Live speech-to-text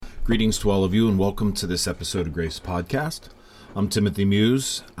Greetings to all of you and welcome to this episode of Grace Podcast. I'm Timothy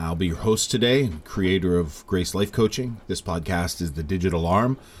Muse. I'll be your host today and creator of Grace Life Coaching. This podcast is the digital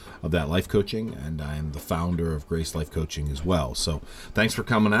arm of that life coaching, and I am the founder of Grace Life Coaching as well. So thanks for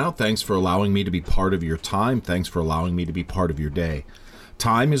coming out. Thanks for allowing me to be part of your time. Thanks for allowing me to be part of your day.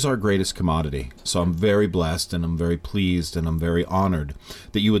 Time is our greatest commodity, so I'm very blessed and I'm very pleased and I'm very honored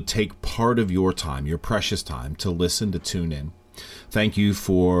that you would take part of your time, your precious time, to listen, to tune in. Thank you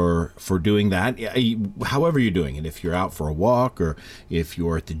for doing that, however you're doing it. If you're out for a walk, or if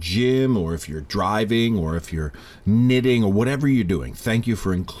you're at the gym, or if you're driving, or if you're knitting, or whatever you're doing, thank you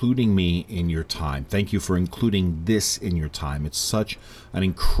for including me in your time. Thank you for including this in your time. It's such an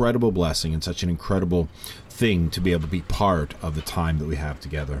incredible blessing and such an incredible thing to be able to be part of the time that we have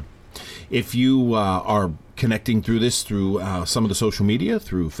together. If you are connecting through this through some of the social media,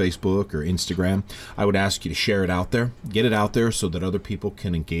 through Facebook or Instagram, I would ask you to share it out there. Get it out there so that other people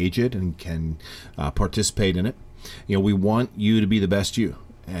can engage it and can participate in it. You know, we want you to be the best you.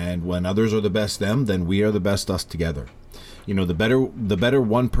 And when others are the best them, then we are the best us together. You know, the better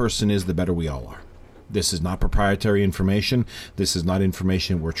one person is, the better we all are. This is not proprietary information. This is not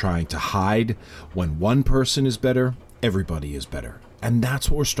information we're trying to hide. When one person is better, everybody is better. And that's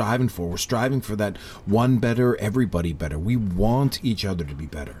what we're striving for. We're striving for that one better, everybody better. We want each other to be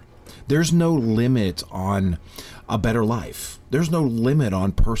better. There's no limit on a better life. There's no limit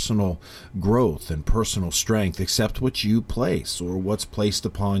on personal growth and personal strength except what you place or what's placed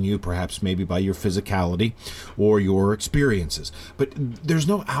upon you, perhaps maybe by your physicality or your experiences. But there's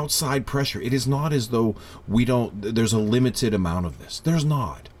no outside pressure. It is not as though there's a limited amount of this. There's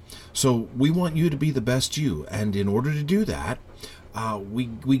not. So we want you to be the best you. And in order to do that,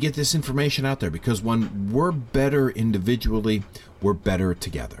 we get this information out there, because when we're better individually, we're better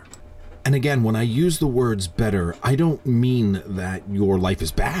together. And again, when I use the words better, I don't mean that your life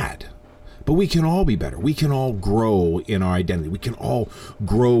is bad, but we can all be better. We can all grow in our identity. We can all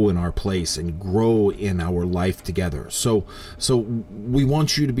grow in our place and grow in our life together. So we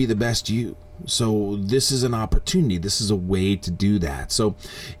want you to be the best you. So this is an opportunity. This is a way to do that. So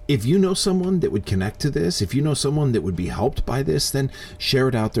if you know someone that would connect to this, if you know someone that would be helped by this, then share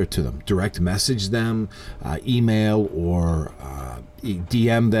it out there to them. Direct message them, email, or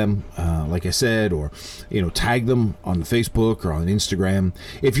DM them, like I said, or tag them on Facebook or on Instagram.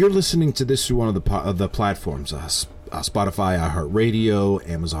 If you're listening to this through one of the platforms, Spotify, iHeartRadio,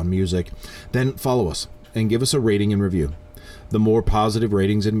 Amazon Music, then follow us and give us a rating and review. The more positive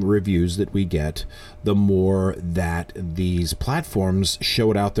ratings and reviews that we get, the more that these platforms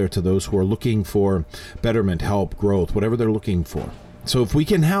show it out there to those who are looking for betterment, help, growth, whatever they're looking for. So if we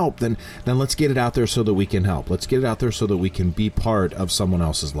can help, then let's get it out there so that we can help. Let's get it out there so that we can be part of someone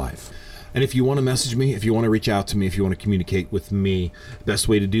else's life. And if you want to message me, if you want to reach out to me, if you want to communicate with me, the best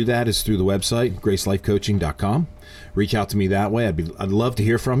way to do that is through the website, gracelifecoaching.com. Reach out to me that way. I'd love to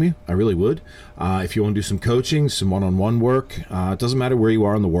hear from you. I really would. If you want to do some coaching, some one-on-one work, it doesn't matter where you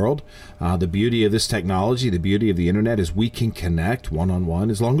are in the world. The beauty of this technology, the beauty of the internet is we can connect one-on-one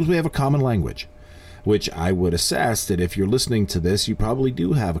as long as we have a common language, which I would assess that if you're listening to this, you probably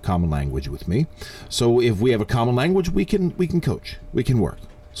do have a common language with me. So if we have a common language, we can coach, we can work.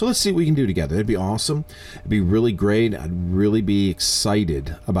 So let's see what we can do together. It'd be awesome. It'd be really great. I'd really be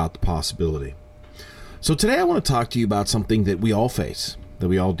excited about the possibility. So today I want to talk to you about something that we all face, that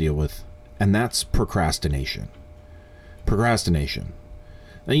we all deal with, and that's procrastination. Procrastination.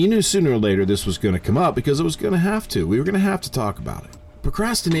 Now, you knew sooner or later this was going to come up because it was going to have to. We were going to have to talk about it.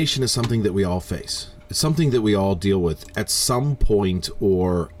 Procrastination is something that we all face. It's something that we all deal with at some point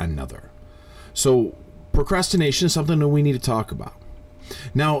or another. So procrastination is something that we need to talk about.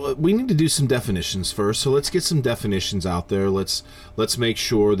 Now, we need to do some definitions first, so let's get some definitions out there. Let's make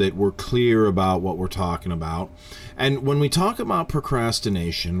sure that we're clear about what we're talking about. And when we talk about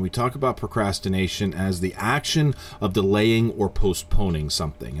procrastination, we talk about procrastination as the action of delaying or postponing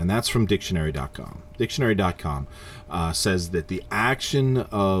something, and that's from dictionary.com. Dictionary.com says that the action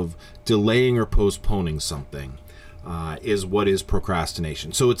of delaying or postponing something is what is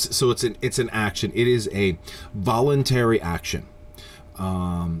procrastination. So it's an action. It is a voluntary action.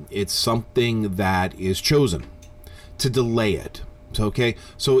 It's something that is chosen to delay it. Okay,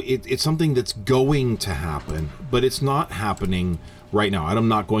 so it's something that's going to happen, but it's not happening right now. I'm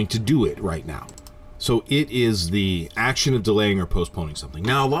not going to do it right now. So it is the action of delaying or postponing something.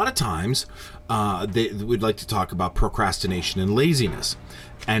 Now, a lot of times we'd like to talk about procrastination and laziness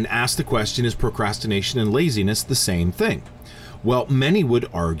and ask the question, is procrastination and laziness the same thing? Well, many would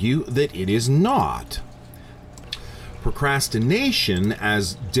argue that it is not. Procrastination,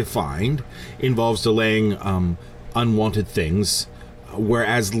 as defined, involves delaying unwanted things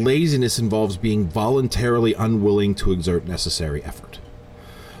whereas laziness involves being voluntarily unwilling to exert necessary effort.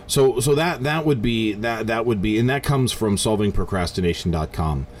 So that would be, and that comes from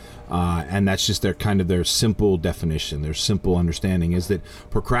solvingprocrastination.com. And that's just their simple definition, their simple understanding is that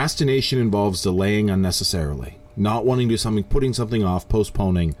procrastination involves delaying unnecessarily, not wanting to do something, putting something off,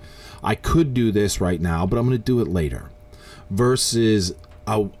 postponing. I could do this right now, but I'm going to do it later. Versus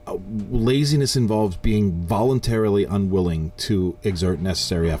laziness involves being voluntarily unwilling to exert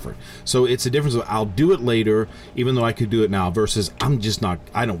necessary effort. So it's a difference of I'll do it later, even though I could do it now, versus I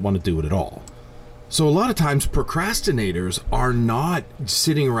don't want to do it at all. So a lot of times procrastinators are not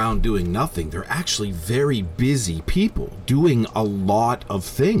sitting around doing nothing. They're actually very busy people doing a lot of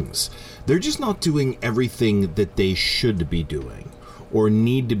things. They're just not doing everything that they should be doing or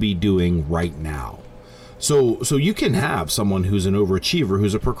need to be doing right now. So you can have someone who's an overachiever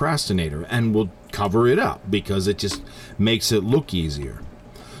who's a procrastinator and will cover it up because it just makes it look easier.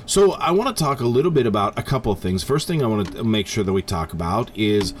 So I want to talk a little bit about a couple of things. First thing I want to make sure that we talk about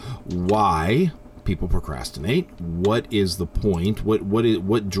is why people procrastinate. What is the point?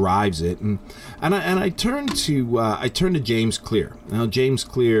 What drives it? And I turn to James Clear. Now, James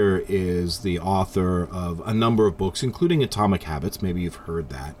Clear is the author of a number of books, including Atomic Habits. Maybe you've heard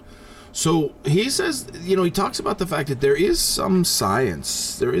that. So he says, he talks about the fact that there is some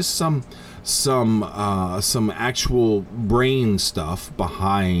science, there is some actual brain stuff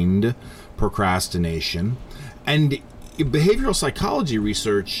behind procrastination, and behavioral psychology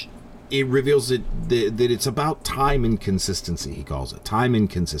research. It reveals that it's about time inconsistency, he calls it, time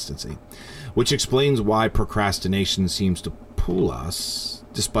inconsistency, which explains why procrastination seems to pull us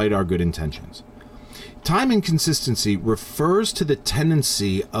despite our good intentions. Time inconsistency refers to the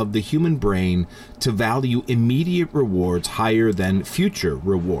tendency of the human brain to value immediate rewards higher than future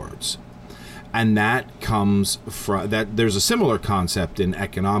rewards. And that comes from that. There's a similar concept in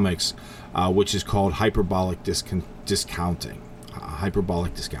economics, which is called hyperbolic discounting.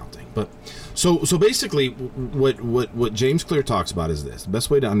 Hyperbolic discounting. But so basically what James Clear talks about is this. The best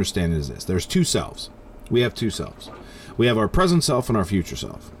way to understand it is this. There's two selves. We have two selves. We have our present self and our future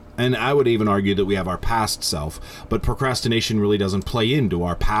self. And I would even argue that we have our past self, but procrastination really doesn't play into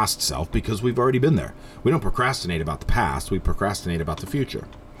our past self because we've already been there. We don't procrastinate about the past, we procrastinate about the future.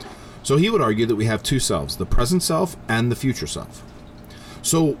 So he would argue that we have two selves, the present self and the future self.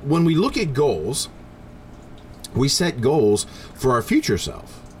 So when we look at goals, we set goals for our future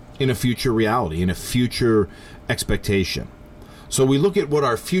self, in a future reality, in a future expectation. So we look at what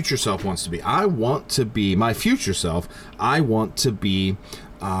our future self wants to be. My future self, I want to be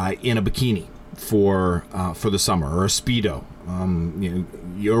in a bikini for the summer, or a Speedo,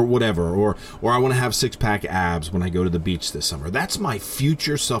 or whatever, or I want to have six-pack abs when I go to the beach this summer. That's my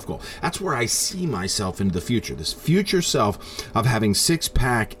future self goal. That's where I see myself into the future, this future self of having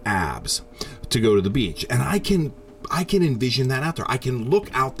six-pack abs to go to the beach. And I can envision that out there. I can look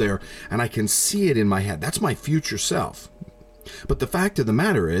out there and I can see it in my head. That's my future self. But the fact of the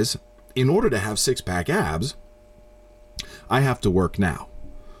matter is, in order to have six-pack abs, I have to work now.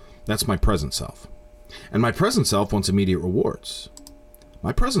 That's my present self. And my present self wants immediate rewards.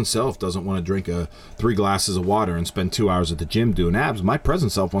 My present self doesn't want to drink 3 glasses of water and spend 2 hours at the gym doing abs. My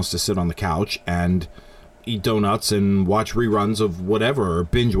present self wants to sit on the couch and eat donuts and watch reruns of whatever, or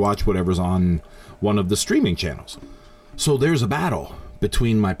binge watch whatever's on one of the streaming channels. So there's a battle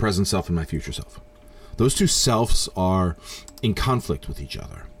between my present self and my future self. Those two selves are in conflict with each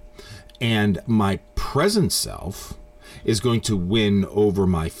other. And my present self is going to win over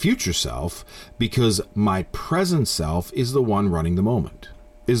my future self because my present self is the one running the moment,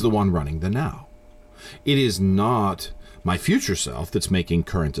 is the one running the now. It is not my future self that's making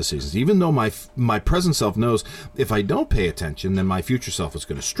current decisions. Even though my present self knows if I don't pay attention, then my future self is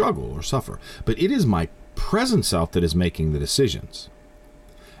going to struggle or suffer. But it is my present self that is making the decisions.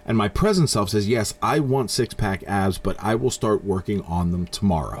 And my present self says, yes, I want six-pack abs, but I will start working on them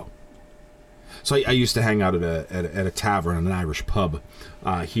tomorrow. So I used to hang out at a tavern, an Irish pub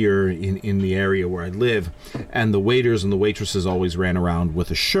here in the area where I live, and the waiters and the waitresses always ran around with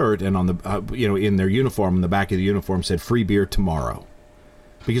a shirt, and on the in their uniform, in the back of the uniform said "free beer tomorrow,"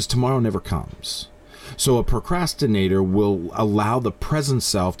 because tomorrow never comes. So a procrastinator will allow the present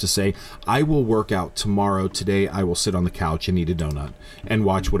self to say, I will work out tomorrow. Today I will sit on the couch and eat a donut and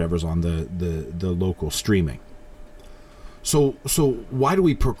watch whatever's on the local streaming. So why do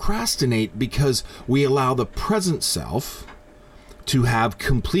we procrastinate? Because we allow the present self to have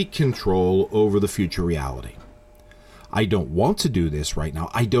complete control over the future reality. I don't want to do this right now.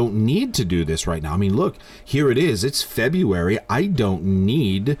 I don't need to do this right now. I mean, look, here it is. It's February. I don't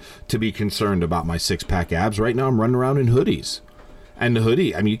need to be concerned about my six-pack abs. Right now I'm running around in hoodies. And the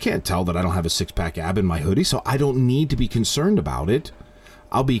hoodie, I mean, you can't tell that I don't have a six-pack ab in my hoodie, so I don't need to be concerned about it.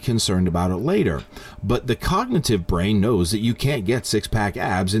 I'll be concerned about it later. But the cognitive brain knows that you can't get six-pack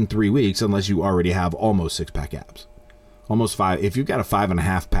abs in 3 weeks unless you already have almost six-pack abs. Almost five. If you've got a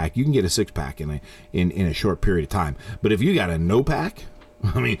 5.5 pack, you can get a six-pack in a short period of time. But if you got a no pack,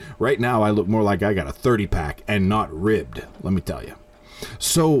 I mean, right now I look more like I got a 30-pack and not ribbed, let me tell you.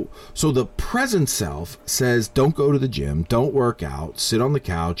 So the present self says, don't go to the gym, don't work out, sit on the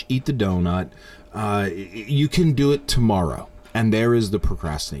couch, eat the donut. You can do it tomorrow. And there is the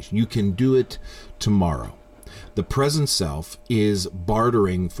procrastination. You can do it tomorrow. The present self is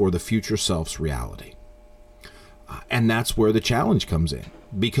bartering for the future self's reality. And that's where the challenge comes in.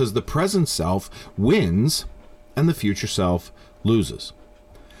 Because the present self wins and the future self loses.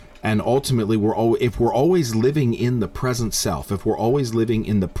 And ultimately, if we're always living in the present self, if we're always living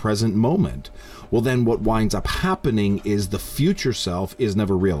in the present moment, well, then what winds up happening is the future self is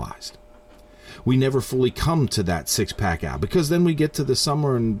never realized. We never fully come to that six-pack out, because then we get to the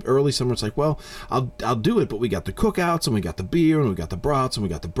summer and early summer. It's like, well, I'll do it, but we got the cookouts and we got the beer and we got the brats and we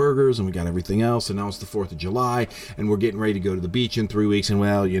got the burgers and we got everything else. And now it's the 4th of July and we're getting ready to go to the beach in 3 weeks. And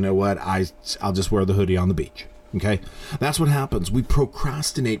well, you know what? I'll just wear the hoodie on the beach. Okay, that's what happens. We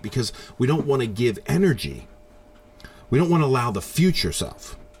procrastinate because we don't want to give energy. We don't want to allow the future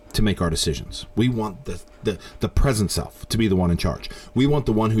self to make our decisions. We want the present self to be the one in charge. We want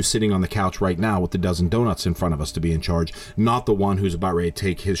the one who's sitting on the couch right now with the dozen donuts in front of us to be in charge, not the one who's about ready to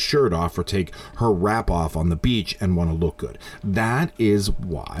take his shirt off or take her wrap off on the beach and want to look good. That is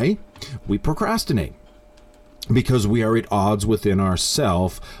why we procrastinate. Because we are at odds within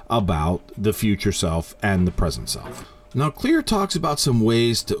ourself about the future self and the present self. Now, Clear talks about some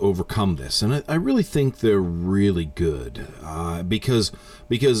ways to overcome this, and I really think they're really good because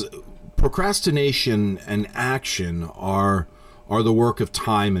procrastination and action are the work of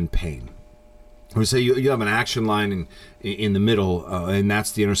time and pain. I would say you have an action line in the middle, and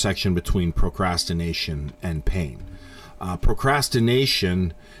that's the intersection between procrastination and pain.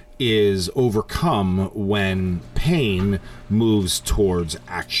 Procrastination is overcome when pain moves towards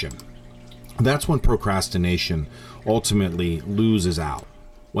action. That's when procrastination ultimately loses out.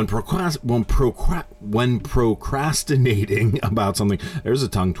 When procrastinating about something, there's a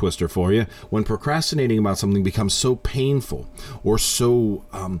tongue twister for you. When procrastinating about something becomes so painful or so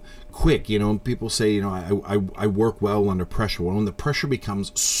quick, people say, I work well under pressure. Well, when the pressure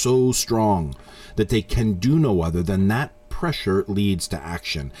becomes so strong that they can do no other than that pressure leads to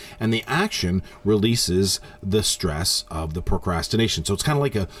action, and the action releases the stress of the procrastination. So it's kind of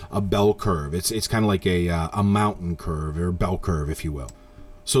like a bell curve. It's kind of like a mountain curve or bell curve, if you will.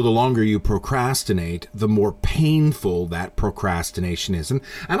 So the longer you procrastinate, the more painful that procrastination is. And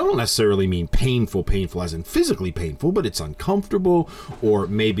I don't necessarily mean painful as in physically painful, but it's uncomfortable, or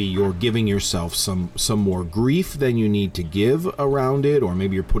maybe you're giving yourself some more grief than you need to give around it, or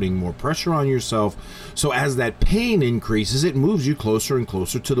maybe you're putting more pressure on yourself. So as that pain increases, it moves you closer and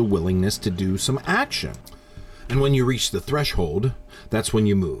closer to the willingness to do some action. And when you reach the threshold, that's when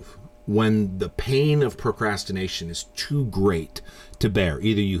you move. When the pain of procrastination is too great to bear,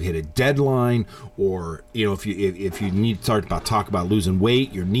 either you hit a deadline, or if you need to talk about losing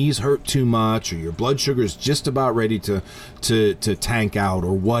weight, your knees hurt too much, or your blood sugar is just about ready to tank out,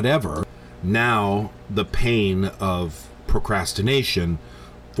 or whatever. Now the pain of procrastination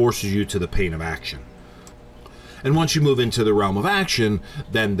forces you to the pain of action. And once you move into the realm of action,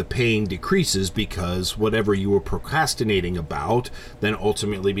 then the pain decreases, because whatever you were procrastinating about then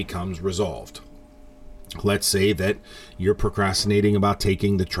ultimately becomes resolved. Let's say that you're procrastinating about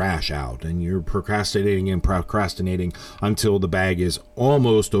taking the trash out, and you're procrastinating until the bag is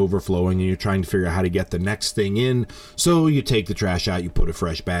almost overflowing, and you're trying to figure out how to get the next thing in. So you take the trash out, you put a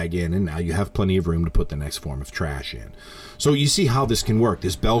fresh bag in, and now you have plenty of room to put the next form of trash in. So you see how this can work,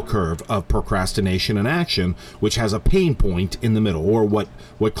 this bell curve of procrastination and action, which has a pain point in the middle, or what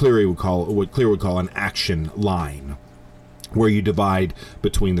Clear would call an action line, where you divide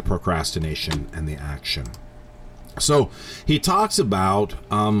between the procrastination and the action. So he talks about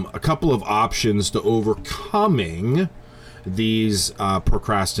a couple of options to overcoming these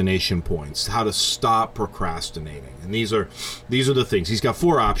procrastination points, how to stop procrastinating. And these are the things. He's got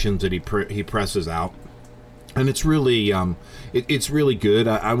 4 options that he presses out. And it's really it's really good.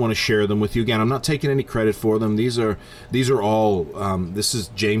 I want to share them with you. Again, I'm not taking any credit for them. These are all this is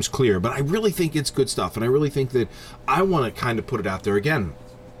James Clear, but I really think it's good stuff, and I really think that I want to kind of put it out there again.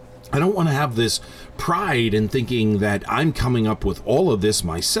 I don't want to have this pride in thinking that I'm coming up with all of this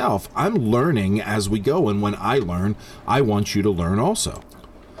myself. I'm learning as we go, and when I learn, I want you to learn also.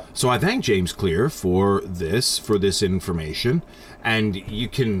 So I thank James Clear for this information, and you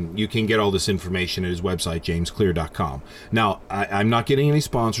can get all this information at his website, jamesclear.com. Now, I'm not getting any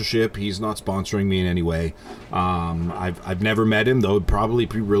sponsorship. He's not sponsoring me in any way. I've never met him, though it'd probably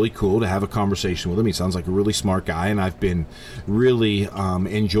be really cool to have a conversation with him. He sounds like a really smart guy, and I've been really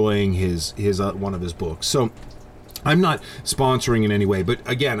enjoying his one of his books. So I'm not sponsoring in any way, but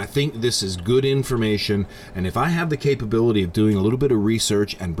again, I think this is good information, and if I have the capability of doing a little bit of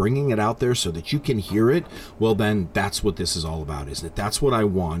research and bringing it out there so that you can hear it, well, then that's what this is all about, isn't it? That's what I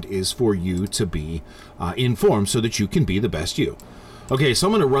want, is for you to be informed so that you can be the best you. Okay, so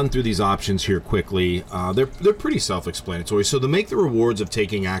I'm going to run through these options here quickly. They're pretty self-explanatory. So to make the rewards of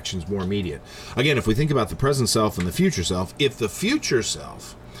taking actions more immediate. Again, if we think about the present self and the future self, if the future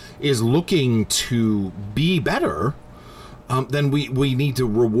self is looking to be better, then we need to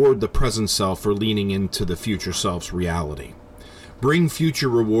reward the present self for leaning into the future self's reality. Bring future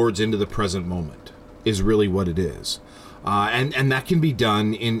rewards into the present moment is really what it is. And that can be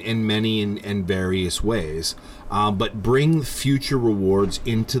done in many and various ways. But bring future rewards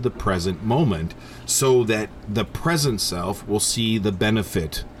into the present moment so that the present self will see the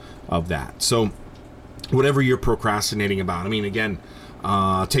benefit of that. So whatever you're procrastinating about, I mean, again,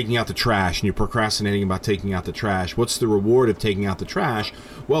 taking out the trash, and you're procrastinating about taking out the trash. What's the reward of taking out the trash?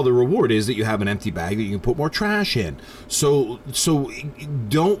 Well, the reward is that you have an empty bag that you can put more trash in. So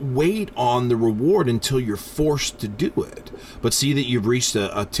don't wait on the reward until you're forced to do it, but see that you've reached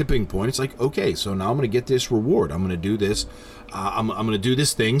a tipping point. It's like, okay, so now I'm going to get this reward. I'm going to do this. I'm going to do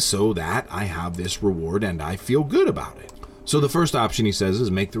this thing so that I have this reward and I feel good about it. So the first option, he says, is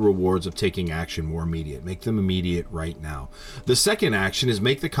make the rewards of taking action more immediate. Make them immediate right now. The second action is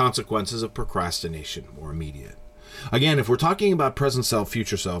make the consequences of procrastination more immediate. Again, if we're talking about present self,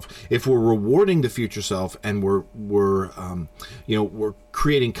 future self, if we're rewarding the future self and we're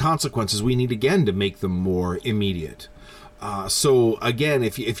creating consequences, we need again to make them more immediate. So again,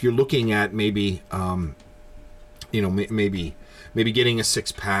 if you're looking at maybe getting a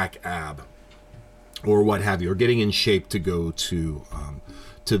 6-pack ab, or what have you, or getting in shape to go to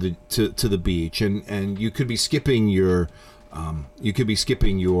the beach, and you could be skipping your workouts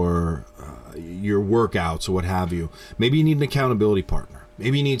or what have you. Maybe you need an accountability partner.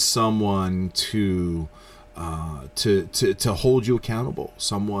 Maybe you need someone to hold you accountable,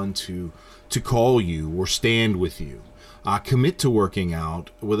 someone to call you or stand with you. Commit to working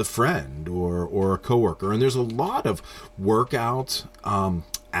out with a friend or a coworker. And there's a lot of workout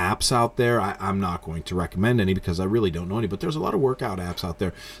apps out there. I'm not going to recommend any because I really don't know any, but there's a lot of workout apps out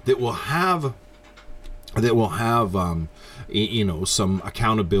there that will have some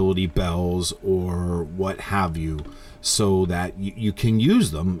accountability bells or what have you, so that you can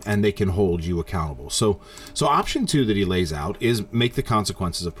use them and they can hold you accountable. So option 2 that he lays out is make the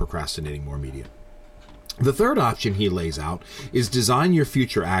consequences of procrastinating more immediate. The third option he lays out is design your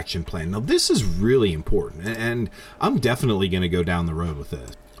future action plan. Now, this is really important, and I'm definitely going to go down the road with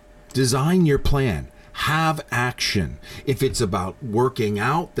this. Design your plan. Have action. If it's about working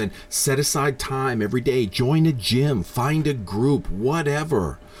out, then set aside time every day. Join a gym, find a group,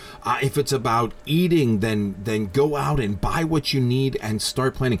 whatever. If it's about eating, then go out and buy what you need and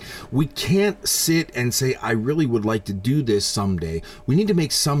start planning. We can't sit and say, I really would like to do this someday. We need to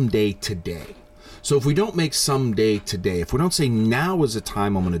make someday today. So if we don't make someday today, if we don't say now is the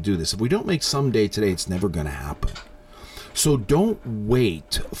time I'm going to do this, if we don't make someday today, it's never going to happen. So don't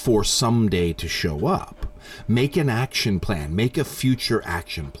wait for someday to show up. Make an action plan. Make a future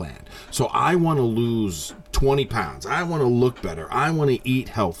action plan. So I want to lose 20 pounds. I want to look better. I want to eat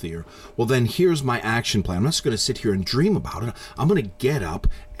healthier. Well, then here's my action plan. I'm not just going to sit here and dream about it. I'm going to get up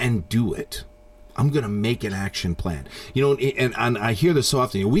and do it. I'm going to make an action plan. And I hear this so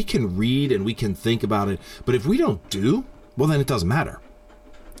often. We can read and we can think about it, but if we don't do, well, then it doesn't matter.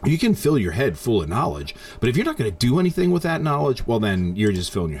 You can fill your head full of knowledge, but if you're not going to do anything with that knowledge, well, then you're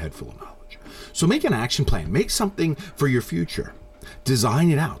just filling your head full of knowledge. So make an action plan. Make something for your future.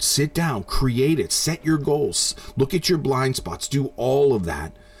 Design it out. Sit down. Create it. Set your goals. Look at your blind spots. Do all of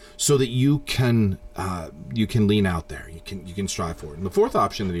that so that you can lean out there. You can strive for it. And the fourth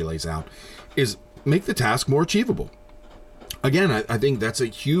option that he lays out is make the task more achievable. Again, I think that's a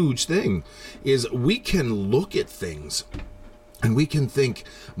huge thing, is we can look at things and we can think,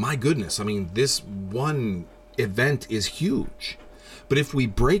 my goodness, I mean, this one event is huge. But if we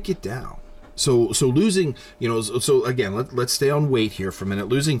break it down, so losing, so again, let's stay on weight here for a minute,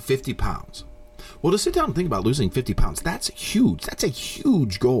 losing 50 pounds. Well, to sit down and think about losing 50 pounds, that's huge. That's a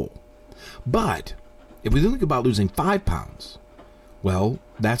huge goal. But if we think about losing 5 pounds, well,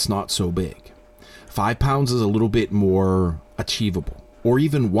 that's not so big. 5 pounds is a little bit more achievable. or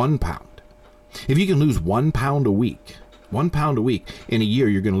even 1 pound. If you can lose 1 pound a week, in a year,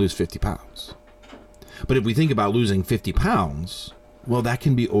 you're going to lose 50 pounds. But if we think about losing 50 pounds, well, that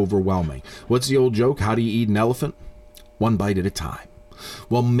can be overwhelming. What's the old joke? How do you eat an elephant? 1 bite at a time.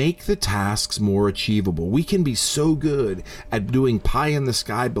 Well, make the tasks more achievable. We can be so good at doing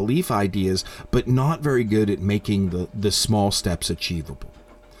pie-in-the-sky belief ideas, but not very good at making the small steps achievable.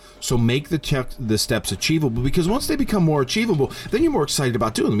 So make the steps achievable, because once they become more achievable, then you're more excited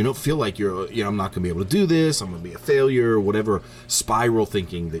about doing them. You don't feel like I'm not going to be able to do this, I'm going to be a failure, or whatever spiral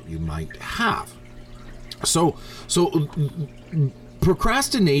thinking that you might have. So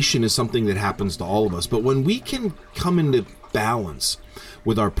procrastination is something that happens to all of us, but when we can come into balance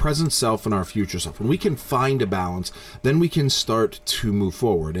with our present self and our future self, when we can find a balance, then we can start to move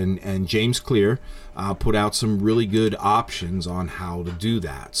forward. And James Clear put out some really good options on how to do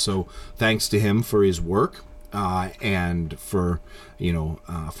that. So thanks to him for his work and for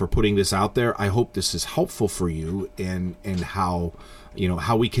putting this out there. I hope this is helpful for you and how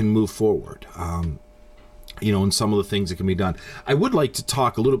we can move forward. And some of the things that can be done. I want to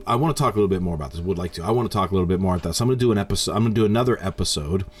talk a little bit more about this. I want to talk a little bit more about that. So I'm going to do another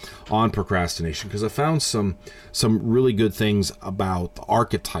episode on procrastination, because I found some really good things about the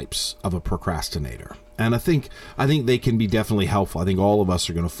archetypes of a procrastinator. And I think they can be definitely helpful. I think all of us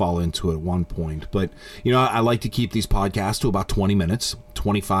are going to fall into it at one point. But, I like to keep these podcasts to about 20 minutes,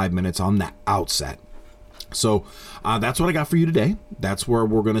 25 minutes on the outset. So that's what I got for you today. That's where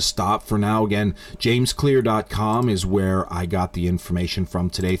we're going to stop for now. Again, jamesclear.com is where I got the information from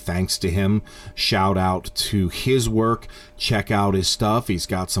today. Thanks to him. Shout out to his work. Check out his stuff. He's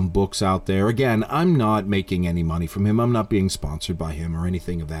got some books out there. Again, I'm not making any money from him. I'm not being sponsored by him or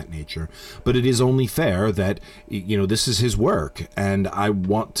anything of that nature. But it is only fair that, this is his work. And I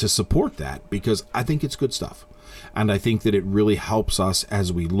want to support that because I think it's good stuff. And I think that it really helps us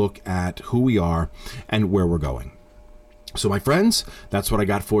as we look at who we are and where we're going. So my friends, that's what I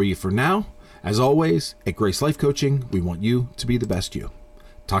got for you for now. As always, at Grace Life Coaching, we want you to be the best you.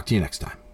 Talk to you next time.